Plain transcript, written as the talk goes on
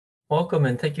Welcome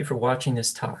and thank you for watching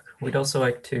this talk. We'd also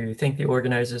like to thank the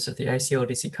organizers of the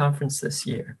ICLDC conference this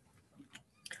year.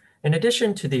 In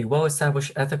addition to the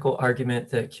well-established ethical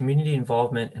argument that community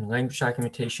involvement in language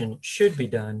documentation should be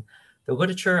done, the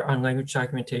literature on language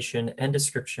documentation and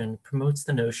description promotes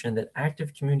the notion that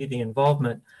active community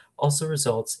involvement also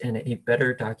results in a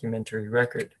better documentary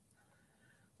record.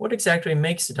 What exactly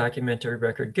makes a documentary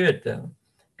record good, though?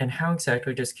 And how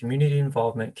exactly does community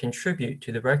involvement contribute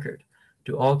to the record?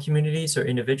 Do all communities or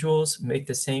individuals make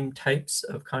the same types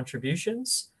of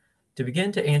contributions? To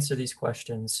begin to answer these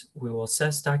questions, we will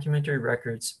assess documentary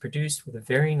records produced with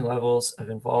varying levels of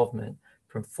involvement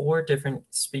from 4 different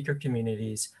speaker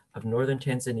communities of northern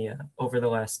Tanzania over the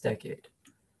last decade.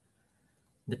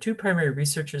 The 2 primary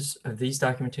researchers of these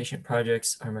documentation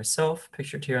projects are myself,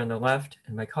 pictured here on the left,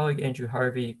 and my colleague Andrew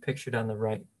Harvey, pictured on the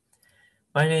right.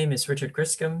 My name is Richard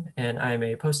Griscom, and I am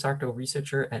a postdoctoral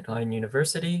researcher at Leiden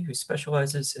University who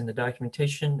specializes in the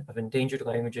documentation of endangered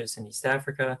languages in East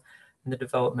Africa and the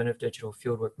development of digital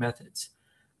fieldwork methods.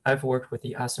 I've worked with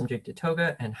the Asomjig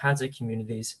Datoga and Hadza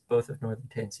communities, both of northern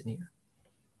Tanzania.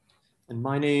 And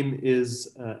my name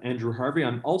is Andrew Harvey.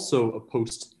 I'm also a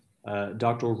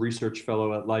postdoctoral research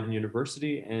fellow at Leiden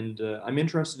University, and I'm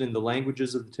interested in the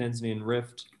languages of the Tanzanian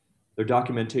Rift, their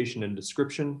documentation and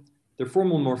description, their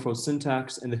formal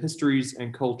morphosyntax, and the histories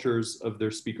and cultures of their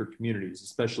speaker communities,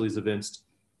 especially as evinced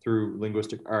through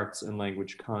linguistic arts and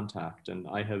language contact. And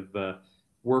I have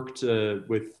worked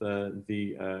with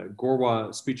the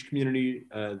Gorwa speech community,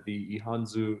 the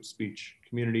Ihanzu speech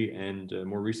community, and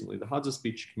more recently the Hadza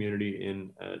speech community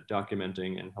in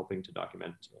documenting and helping to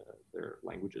document their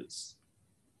languages.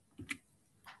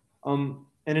 And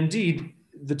indeed,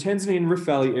 the Tanzanian Rift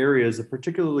Valley area is a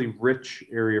particularly rich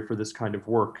area for this kind of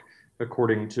work.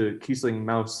 According to Kiesling,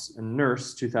 Maus, and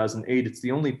Nurse, 2008, it's the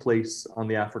only place on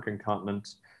the African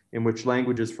continent in which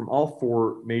languages from all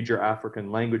 4 major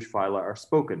African language phyla are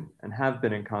spoken and have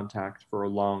been in contact for a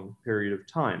long period of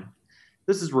time.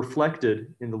 This is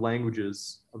reflected in the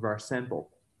languages of our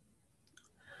sample.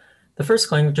 The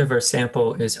first language of our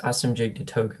sample is Asomjig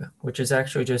Datoga, which is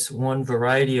actually just one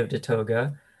variety of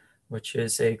Datoga, which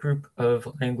is a group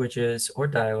of languages or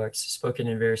dialects spoken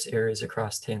in various areas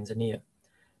across Tanzania.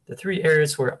 The 3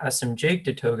 areas where Asomjig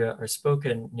Datoga are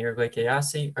spoken near Lake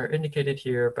Eyasi are indicated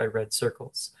here by red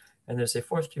circles, and there's a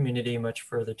 4th community much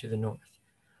further to the north.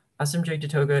 Asomjig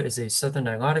Datoga is a Southern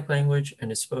Nilotic language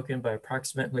and is spoken by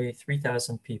approximately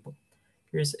 3,000 people.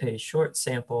 Here's a short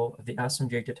sample of the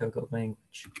Asomjig Datoga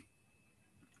language.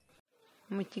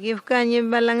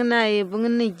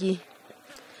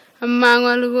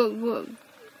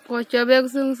 Kochobek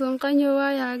sung kanyo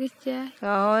ya giche.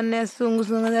 Ne sung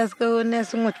das ko ne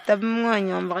sung tab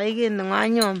ngonyom bagin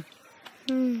ngonyom.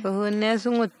 Ne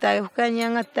sung tay kanya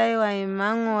ngatay wa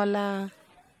mangola.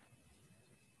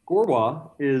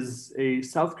 Gorwa is a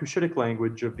South Cushitic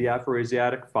language of the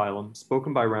Afroasiatic phylum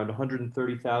spoken by around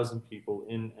 130,000 people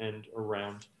in and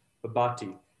around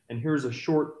Babati. And here's a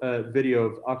short video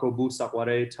of Akobu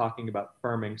Sakware talking about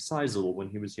farming sisal when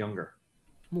he was younger.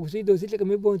 مقصيدو سلك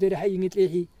مبون تري حي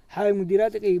نتليحي حي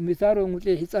مديراتك أي مسارو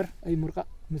نتليحي صار أي مرقة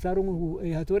مسارو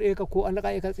أي هتور إيه كقو أنا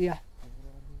قاية كسياح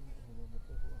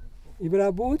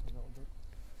إبرابوت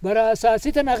برا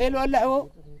ساستنا غيلو الله هو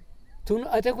تون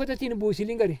أتكوتا تين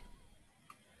بوسيلينغري.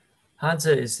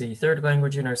 Hadza is the 3rd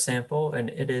language in our sample, and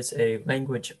it is a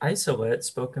language isolate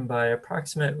spoken by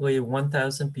approximately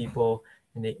 1,000 people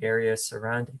in the area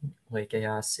surrounding Lake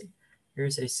Eyasi.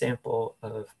 Here's a sample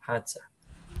of Hadza.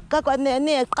 Kako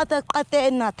ne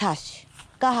kate natash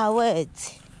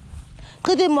kahawet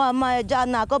kudi mama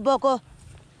jana ko boko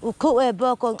ukwe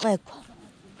boko ngekwa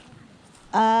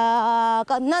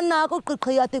kanana ko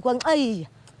khiyati kwang ai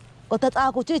ko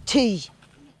tata ko chi.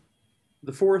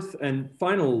 The 4th and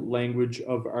final language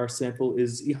of our sample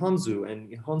is Ihanzu,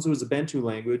 and Ihanzu is a Bantu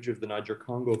language of the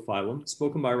Niger-Congo phylum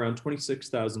spoken by around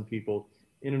 26,000 people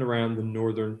in and around the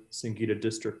northern Singida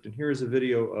district. And here is a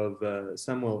video of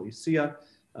Samuel Isia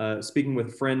speaking with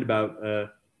a friend about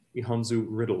Ihanzu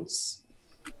riddles.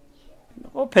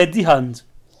 O pedi hand,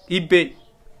 ibe.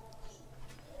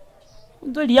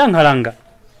 Ndo lianghalanga.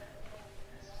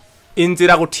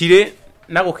 Inzira kutire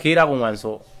nakukhera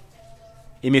kumwanzo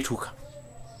imethuka.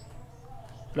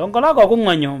 Longolako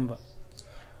kunganyomba.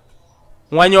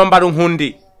 Ngwanyomba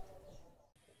lunhundi.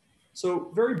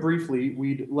 So very briefly,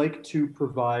 we'd like to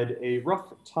provide a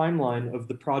rough timeline of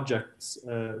the projects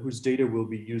whose data we'll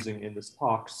be using in this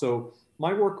talk. So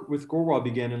my work with Gorwa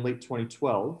began in late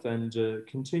 2012 and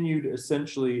continued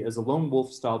essentially as a lone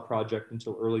wolf style project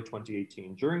until early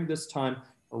 2018. During this time,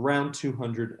 around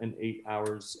 208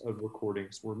 hours of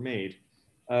recordings were made.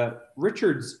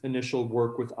 Richard's initial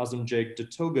work with Azamjeg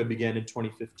Datoga began in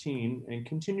 2015 and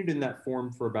continued in that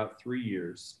form for about 3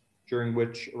 years, during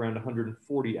which around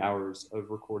 140 hours of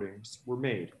recordings were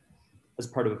made. As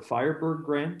part of a Firebird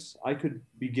grant, I could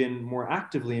begin more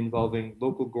actively involving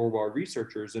local Gorwa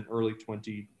researchers in early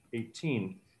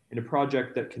 2018 in a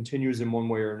project that continues in one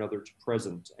way or another to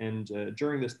present. And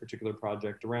during this particular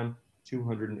project, around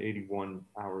 281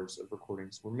 hours of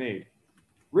recordings were made.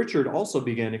 Richard also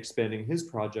began expanding his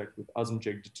project with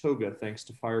Azamjeg Datoga thanks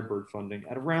to Firebird funding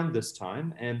at around this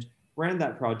time, and ran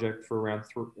that project for around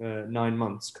 9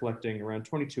 months, collecting around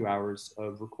 22 hours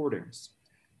of recordings.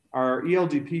 Our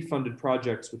ELDP funded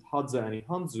projects with Hadza and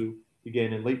Ihanzu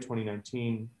began in late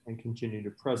 2019 and continue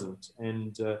to present.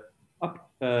 And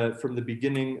up from the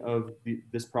beginning of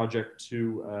this project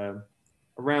to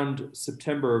around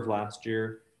September of last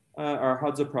year, our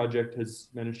Hadza project has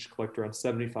managed to collect around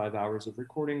 75 hours of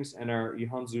recordings, and our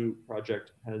Ihanzu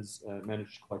project has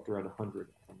managed to collect around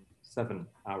 107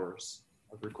 hours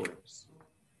of recordings.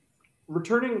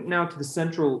 Returning now to the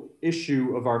central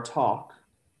issue of our talk,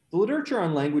 the literature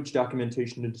on language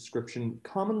documentation and description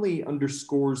commonly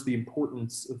underscores the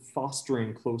importance of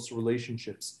fostering close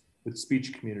relationships with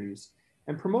speech communities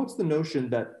and promotes the notion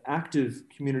that active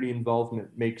community involvement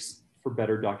makes for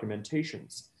better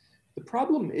documentations. The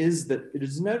problem is that it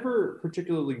is never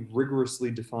particularly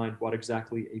rigorously defined what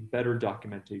exactly a better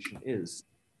documentation is.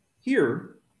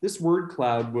 Here, this word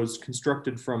cloud was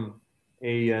constructed from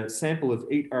a sample of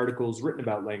 8 articles written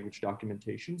about language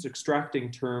documentations,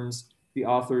 extracting terms the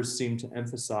authors seem to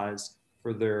emphasize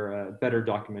for their better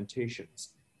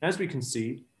documentations. As we can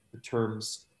see, the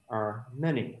terms are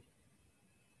many.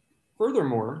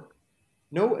 Furthermore,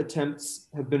 no attempts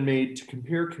have been made to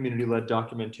compare community-led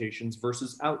documentations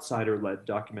versus outsider-led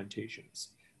documentations.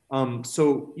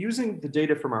 So using the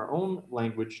data from our own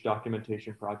language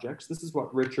documentation projects, this is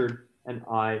what Richard and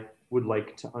I would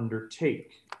like to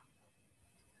undertake.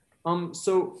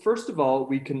 So first of all,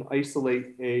 we can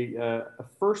isolate a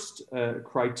first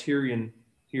criterion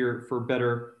here for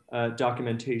better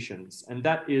documentations, and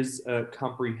that is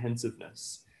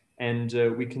comprehensiveness. And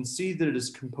we can see that it is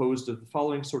composed of the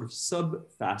following sort of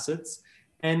sub-facets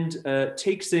and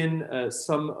takes in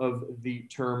some of the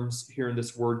terms here in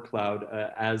this word cloud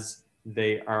as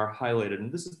they are highlighted.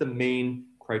 And this is the main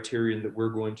criterion that we're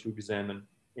going to examine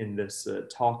in this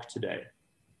talk today.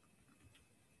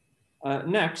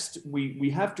 Next,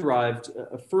 we have derived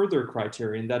a further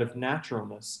criterion, that of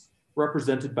naturalness,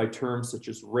 represented by terms such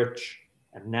as rich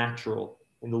and natural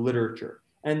in the literature.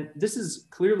 And this is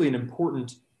clearly an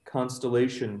important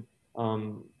constellation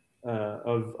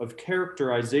of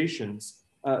characterizations,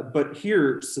 but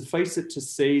here suffice it to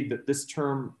say that this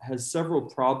term has several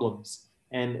problems,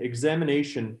 and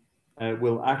examination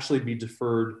will actually be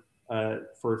deferred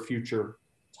for a future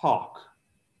talk.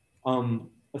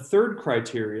 A third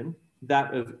criterion,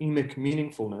 that of emic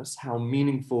meaningfulness, how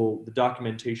meaningful the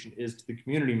documentation is to the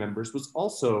community members, was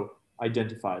also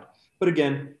identified. But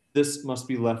again, this must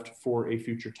be left for a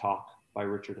future talk by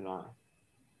Richard and I.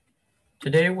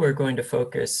 Today, we're going to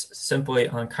focus simply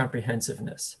on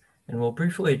comprehensiveness, and we'll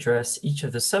briefly address each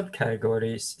of the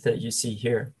subcategories that you see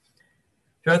here.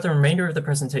 Throughout the remainder of the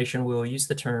presentation, we will use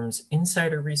the terms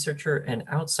insider researcher and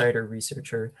outsider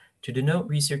researcher to denote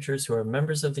researchers who are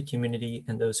members of the community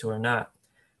and those who are not.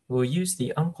 We will use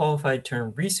the unqualified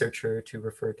term researcher to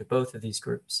refer to both of these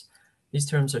groups. These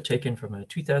terms are taken from a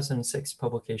 2006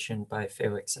 publication by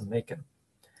Felix Ameka.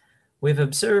 We've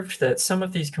observed that some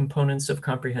of these components of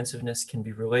comprehensiveness can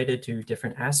be related to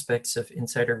different aspects of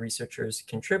insider researchers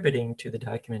contributing to the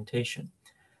documentation.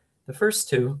 The first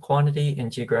two, quantity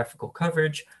and geographical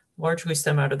coverage, largely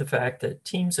stem out of the fact that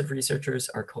teams of researchers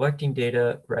are collecting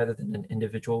data rather than an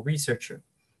individual researcher.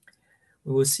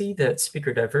 We will see that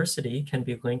speaker diversity can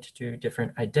be linked to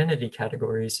different identity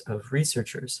categories of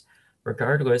researchers,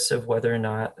 regardless of whether or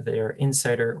not they are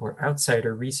insider or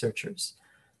outsider researchers.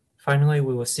 Finally,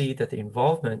 we will see that the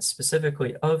involvement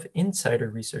specifically of insider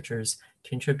researchers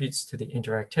contributes to the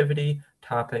interactivity,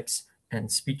 topics,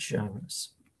 and speech genres.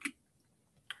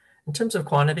 In terms of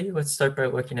quantity, let's start by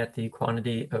looking at the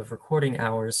quantity of recording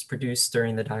hours produced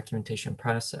during the documentation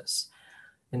process.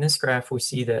 In this graph, we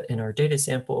see that in our data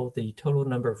sample, the total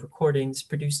number of recordings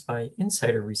produced by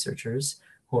insider researchers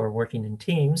who are working in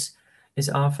teams is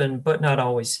often, but not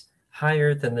always,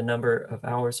 higher than the number of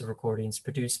hours of recordings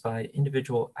produced by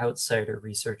individual outsider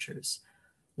researchers.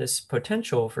 This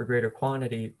potential for greater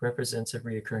quantity represents a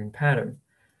recurring pattern,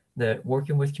 that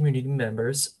working with community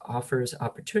members offers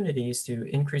opportunities to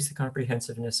increase the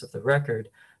comprehensiveness of the record,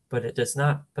 but it does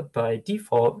not, by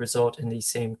default, result in the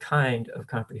same kind of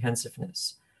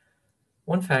comprehensiveness.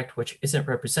 One fact which isn't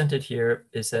represented here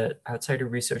is that outsider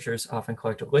researchers often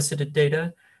collect elicited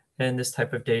data, and this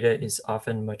type of data is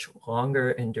often much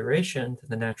longer in duration than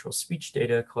the natural speech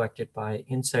data collected by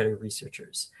insider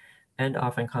researchers, and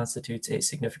often constitutes a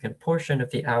significant portion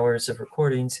of the hours of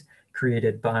recordings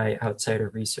created by outsider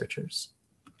researchers.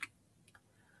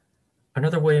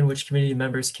 Another way in which community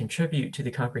members contribute to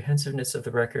the comprehensiveness of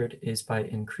the record is by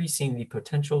increasing the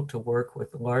potential to work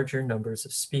with larger numbers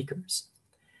of speakers.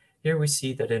 Here we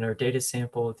see that in our data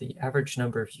sample, the average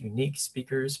number of unique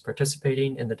speakers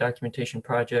participating in the documentation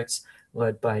projects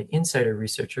led by insider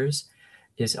researchers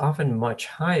is often much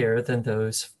higher than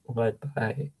those led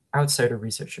by outsider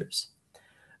researchers.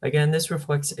 Again, this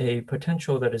reflects a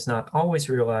potential that is not always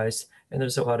realized, and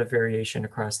there's a lot of variation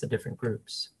across the different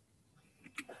groups.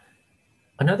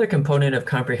 Another component of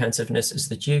comprehensiveness is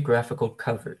the geographical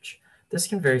coverage. This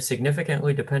can vary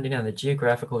significantly depending on the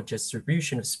geographical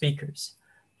distribution of speakers.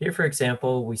 Here, for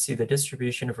example, we see the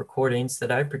distribution of recordings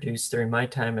that I produced during my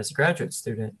time as a graduate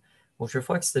student, which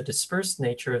reflects the dispersed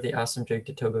nature of the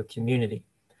Assamjig-Datoga community.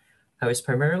 I was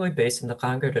primarily based in the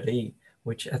Kangarari,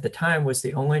 which at the time was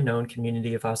the only known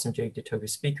community of Assamjig-Datoga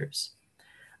speakers.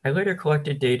 I later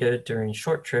collected data during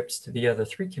short trips to the other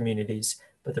 3 communities,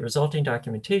 but the resulting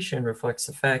documentation reflects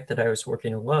the fact that I was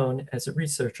working alone as a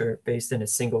researcher based in a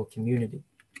single community.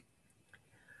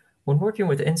 When working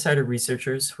with insider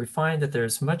researchers, we find that there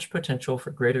is much potential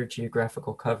for greater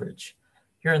geographical coverage.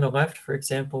 Here on the left, for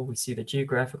example, we see the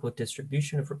geographical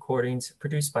distribution of recordings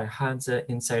produced by Hadza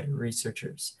insider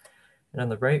researchers. And on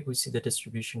the right, we see the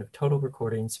distribution of total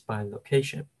recordings by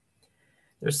location.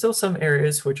 There are still some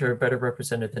areas which are better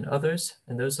represented than others,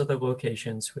 and those are the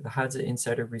locations where the Hadza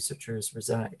insider researchers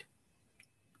reside.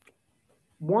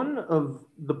 One of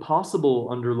the possible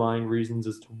underlying reasons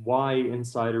as to why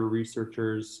insider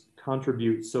researchers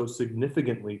contribute so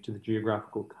significantly to the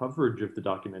geographical coverage of the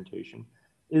documentation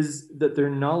is that their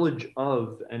knowledge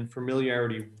of and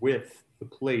familiarity with the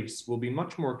place will be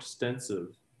much more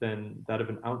extensive than that of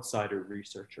an outsider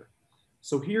researcher.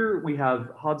 So here we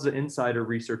have Hadza insider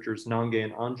researchers Nange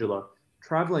and Angela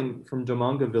traveling from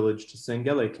Domanga village to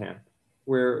Sengele camp,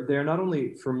 where they are not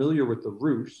only familiar with the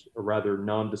route, a rather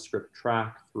nondescript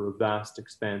track through a vast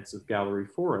expanse of gallery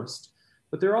forest,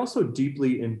 but they're also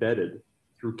deeply embedded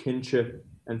through kinship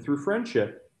and through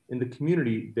friendship in the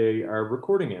community they are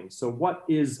recording in. So what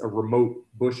is a remote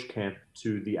bush camp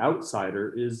to the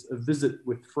outsider is a visit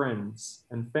with friends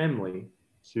and family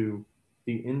to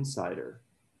the insider.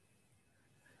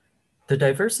 The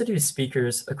diversity of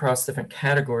speakers across different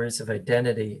categories of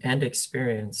identity and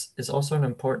experience is also an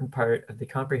important part of the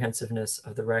comprehensiveness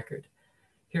of the record.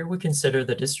 Here we consider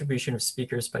the distribution of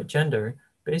speakers by gender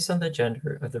based on the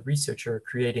gender of the researcher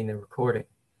creating the recording.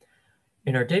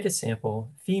 In our data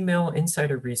sample, female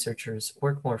insider researchers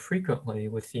work more frequently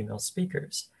with female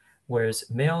speakers, whereas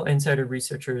male insider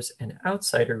researchers and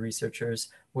outsider researchers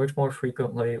work more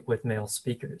frequently with male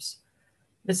speakers.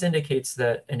 This indicates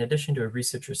that in addition to a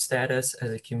researcher's status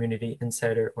as a community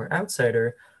insider or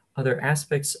outsider, other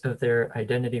aspects of their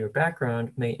identity or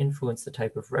background may influence the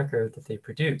type of record that they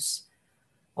produce.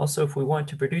 Also, if we want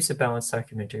to produce a balanced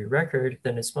documentary record,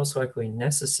 then it's most likely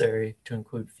necessary to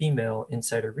include female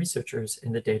insider researchers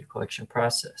in the data collection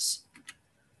process.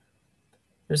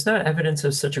 There's not evidence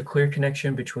of such a clear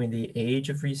connection between the age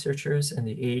of researchers and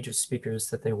the age of speakers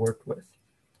that they work with.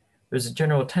 There's a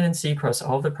general tendency across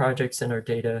all the projects in our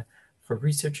data for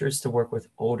researchers to work with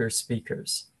older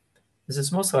speakers. This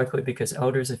is most likely because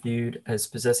elders are viewed as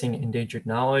possessing endangered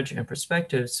knowledge and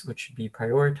perspectives which should be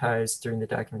prioritized during the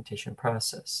documentation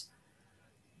process.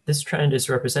 This trend is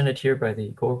represented here by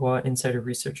the Gorwa insider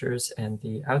researchers and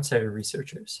the outsider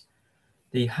researchers.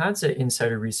 The Hadza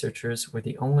insider researchers were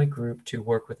the only group to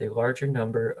work with a larger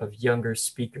number of younger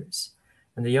speakers.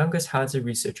 And the youngest Hadza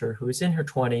researcher, who is in her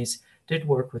 20s, did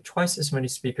work with twice as many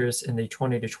speakers in the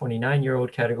 20 to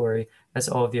 29-year-old category as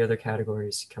all of the other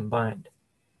categories combined.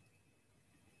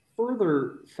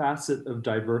 Further facet of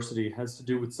diversity has to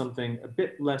do with something a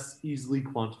bit less easily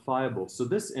quantifiable. So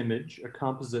this image, a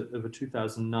composite of a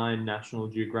 2009 National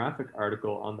Geographic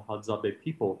article on the Hadzabe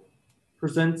people,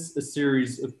 presents a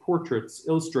series of portraits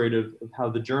illustrative of how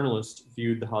the journalist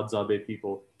viewed the Hadzabe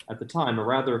people at the time, a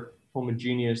rather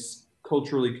homogeneous,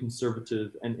 culturally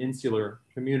conservative, and insular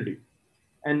community.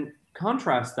 And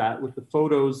contrast that with the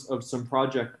photos of some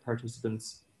project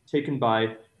participants taken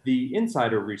by the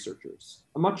insider researchers,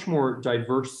 a much more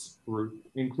diverse group,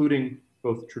 including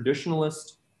both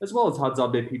traditionalist as well as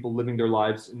Hadzabe people living their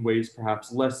lives in ways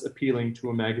perhaps less appealing to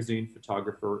a magazine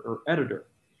photographer or editor.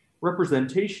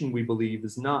 Representation, we believe,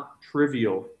 is not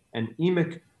trivial, and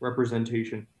emic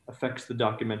representation affects the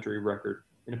documentary record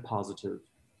in a positive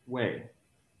way.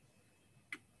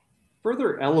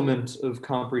 Further element of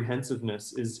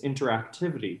comprehensiveness is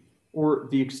interactivity, or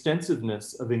the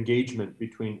extensiveness of engagement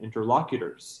between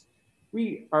interlocutors.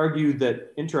 We argue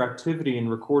that interactivity in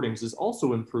recordings is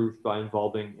also improved by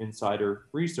involving insider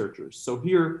researchers. So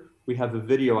here we have a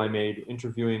video I made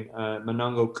interviewing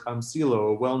Manango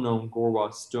Kamsilo, a well-known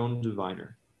Gorwa stone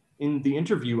diviner. In the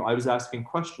interview, I was asking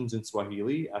questions in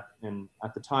Swahili, and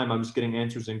at the time I was getting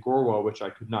answers in Gorwa, which I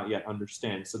could not yet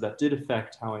understand. So that did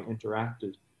affect how I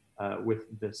interacted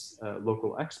with this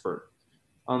local expert.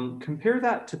 Compare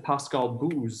that to Pascal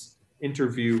Bou's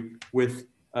interview with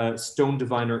stone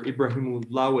diviner Ibrahimu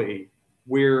Lawe,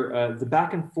 where the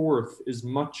back and forth is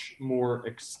much more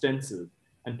extensive,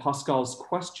 and Pascal's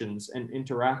questions and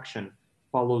interaction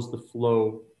follows the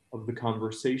flow of the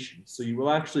conversation. So you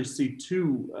will actually see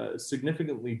two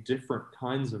significantly different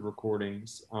kinds of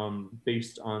recordings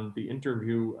based on the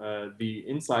interview, the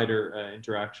insider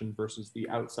interaction versus the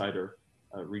outsider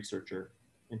researcher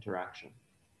interaction.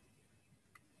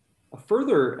 A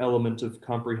further element of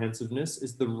comprehensiveness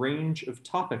is the range of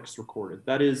topics recorded.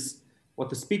 That is what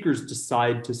the speakers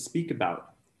decide to speak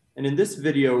about. And in this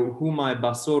video, Humai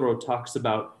Basoro talks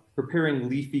about preparing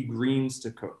leafy greens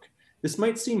to cook. This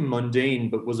might seem mundane,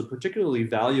 but was a particularly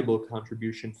valuable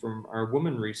contribution from our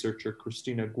woman researcher,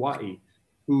 Christina Guai,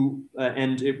 who,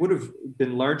 and it would have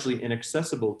been largely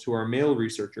inaccessible to our male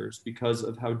researchers because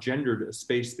of how gendered a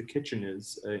space the kitchen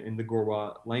is in the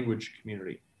Gorwa language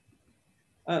community.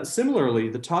 Similarly,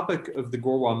 the topic of the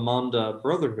Gorwa Manda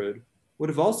Brotherhood would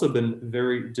have also been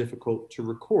very difficult to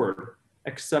record,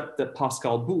 except that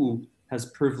Pascal Bou has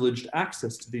privileged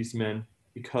access to these men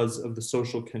because of the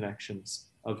social connections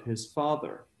of his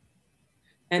father.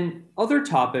 And other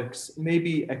topics may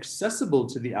be accessible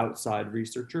to the outside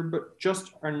researcher, but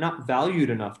just are not valued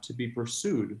enough to be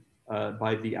pursued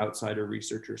by the outsider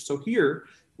researcher. So here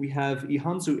we have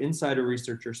Ihanzu insider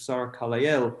researcher Sarah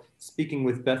Kalayel speaking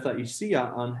with Betha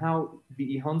Isia on how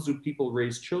the Ihanzu people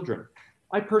raise children.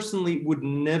 I personally would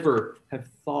never have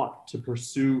thought to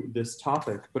pursue this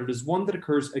topic, but it is one that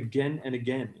occurs again and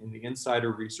again in the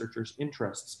insider researchers'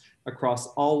 interests across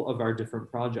all of our different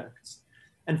projects.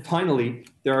 And finally,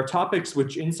 there are topics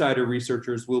which insider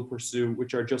researchers will pursue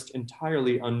which are just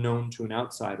entirely unknown to an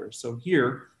outsider. So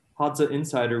here, Hadza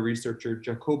insider researcher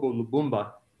Jacobo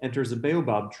Lubumba enters a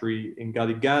baobab tree in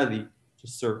Galigali to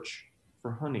search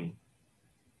for honey.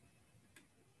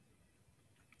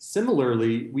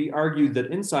 Similarly, we argue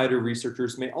that insider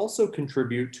researchers may also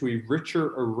contribute to a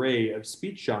richer array of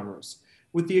speech genres.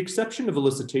 With the exception of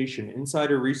elicitation,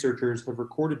 insider researchers have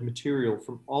recorded material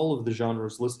from all of the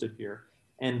genres listed here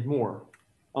and more.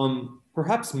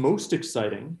 Perhaps most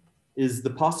exciting is the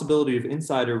possibility of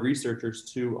insider researchers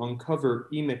to uncover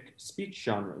emic speech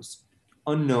genres,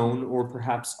 unknown or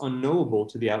perhaps unknowable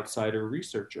to the outsider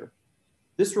researcher.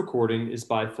 This recording is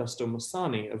by Festo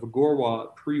Masani of a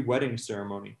Gorwa pre-wedding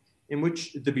ceremony in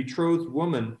which the betrothed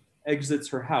woman exits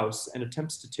her house and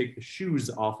attempts to take the shoes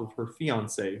off of her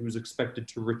fiancé, who's expected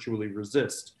to ritually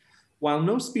resist. While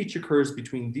no speech occurs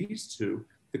between these two,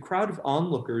 the crowd of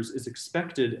onlookers is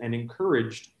expected and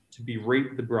encouraged to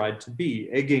berate the bride-to-be,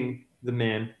 egging the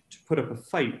man to put up a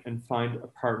fight and find a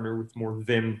partner with more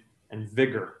vim and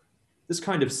vigor. This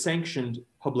kind of sanctioned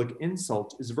public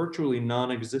insult is virtually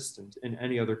non-existent in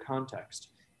any other context.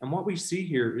 And what we see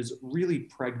here is really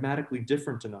pragmatically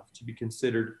different enough to be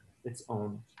considered its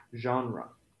own genre.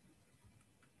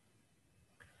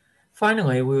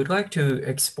 Finally, we would like to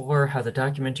explore how the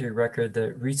documentary record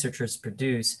that researchers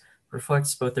produce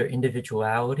reflects both their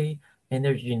individuality and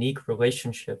their unique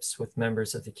relationships with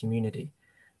members of the community.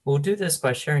 We'll do this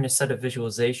by sharing a set of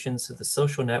visualizations of the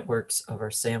social networks of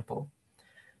our sample.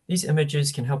 These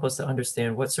images can help us to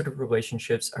understand what sort of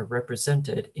relationships are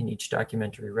represented in each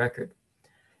documentary record.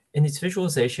 In these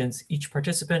visualizations, each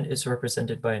participant is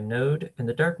represented by a node, and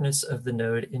the darkness of the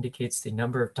node indicates the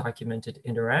number of documented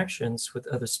interactions with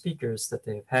other speakers that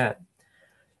they have had.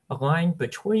 A line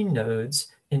between nodes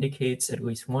indicates at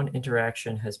least one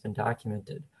interaction has been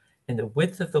documented, and the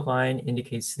width of the line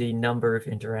indicates the number of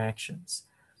interactions.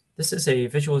 This is a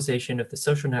visualization of the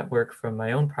social network from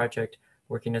my own project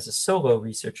working as a solo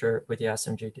researcher with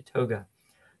Yasamje Detoga.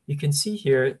 You can see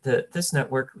here that this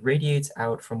network radiates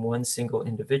out from one single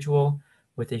individual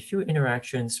with a few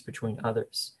interactions between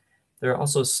others. There are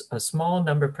also a small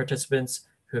number of participants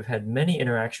who have had many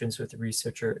interactions with the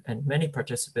researcher and many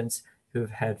participants who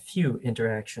have had few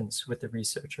interactions with the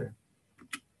researcher.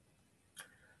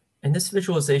 In this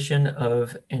visualization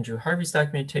of Andrew Harvey's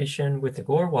documentation with the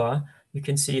Gorwa, you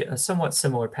can see a somewhat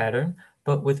similar pattern,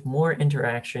 but with more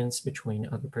interactions between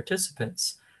other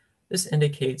participants. This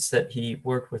indicates that he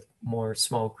worked with more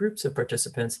small groups of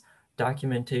participants,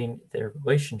 documenting their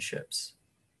relationships.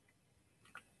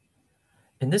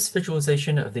 In this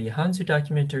visualization of the Ihanzu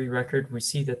documentary record, we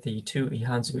see that the two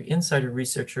Ihanzu insider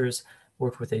researchers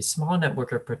work with a small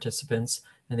network of participants,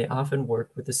 and they often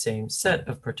work with the same set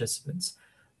of participants.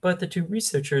 But the two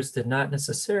researchers did not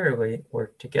necessarily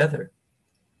work together.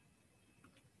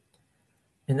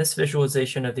 In this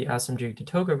visualization of the Asamjig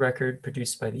Ditoga record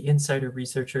produced by the insider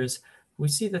researchers, we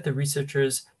see that the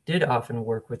researchers did often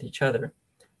work with each other.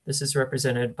 This is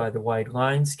represented by the wide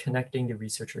lines connecting the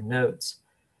researcher nodes.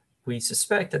 We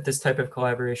suspect that this type of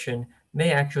collaboration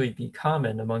may actually be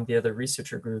common among the other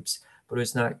researcher groups, but it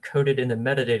was not coded in the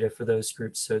metadata for those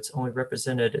groups, so it's only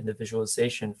represented in the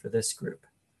visualization for this group.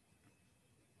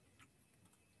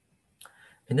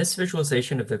 In this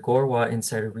visualization of the Gorwa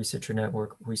Insider Researcher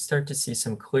Network, we start to see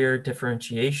some clear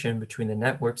differentiation between the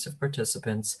networks of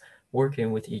participants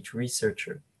working with each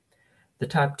researcher. The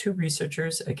top two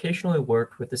researchers occasionally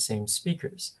worked with the same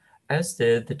speakers, as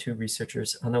did the two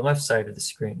researchers on the left side of the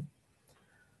screen.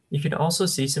 You can also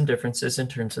see some differences in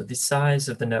terms of the size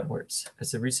of the networks,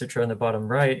 as the researcher on the bottom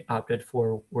right opted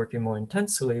for working more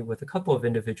intensely with a couple of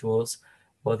individuals,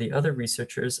 while the other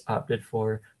researchers opted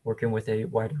for working with a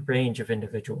wider range of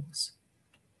individuals.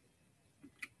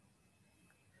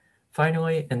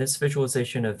 Finally, in this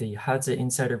visualization of the Hadza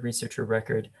Insider Researcher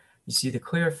record, you see the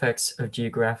clear effects of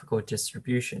geographical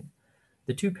distribution.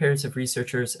 The two pairs of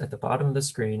researchers at the bottom of the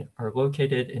screen are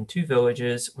located in two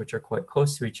villages which are quite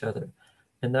close to each other,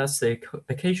 and thus they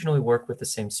occasionally work with the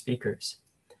same speakers.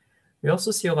 We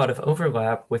also see a lot of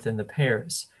overlap within the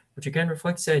pairs, which again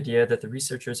reflects the idea that the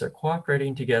researchers are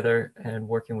cooperating together and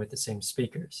working with the same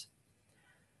speakers.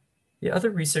 The other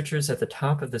researchers at the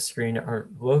top of the screen are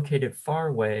located far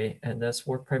away and thus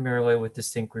work primarily with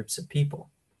distinct groups of people.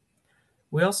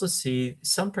 We also see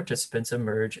some participants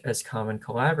emerge as common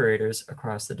collaborators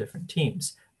across the different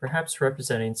teams, perhaps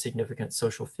representing significant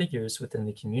social figures within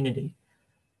the community.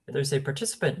 There's a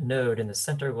participant node in the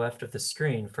center left of the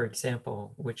screen, for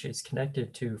example, which is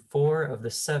connected to 4 of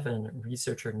the 7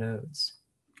 researcher nodes.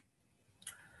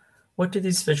 What do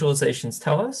these visualizations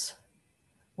tell us?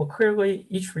 Well, clearly,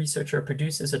 each researcher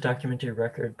produces a documentary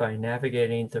record by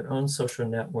navigating their own social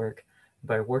network,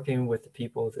 by working with the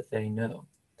people that they know.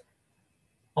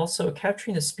 Also,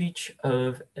 capturing the speech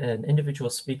of an individual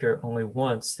speaker only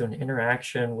once through an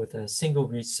interaction with a single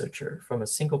researcher from a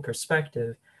single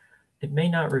perspective, it may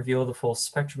not reveal the full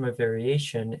spectrum of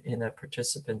variation in that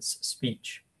participant's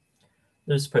speech.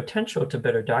 There's potential to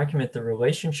better document the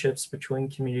relationships between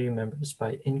community members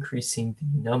by increasing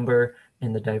the number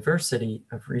and the diversity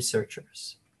of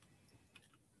researchers.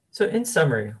 So in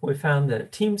summary, we found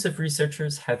that teams of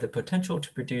researchers have the potential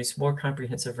to produce more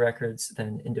comprehensive records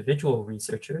than individual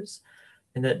researchers,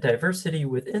 and that diversity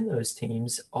within those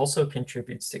teams also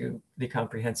contributes to the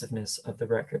comprehensiveness of the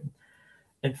record.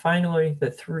 And finally,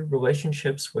 that through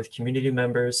relationships with community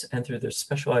members and through their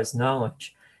specialized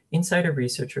knowledge, insider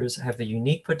researchers have the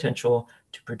unique potential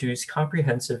to produce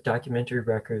comprehensive documentary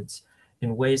records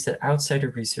in ways that outsider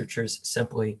researchers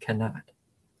simply cannot.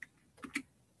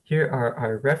 Here are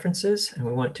our references, and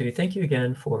we want to thank you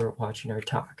again for watching our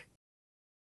talk.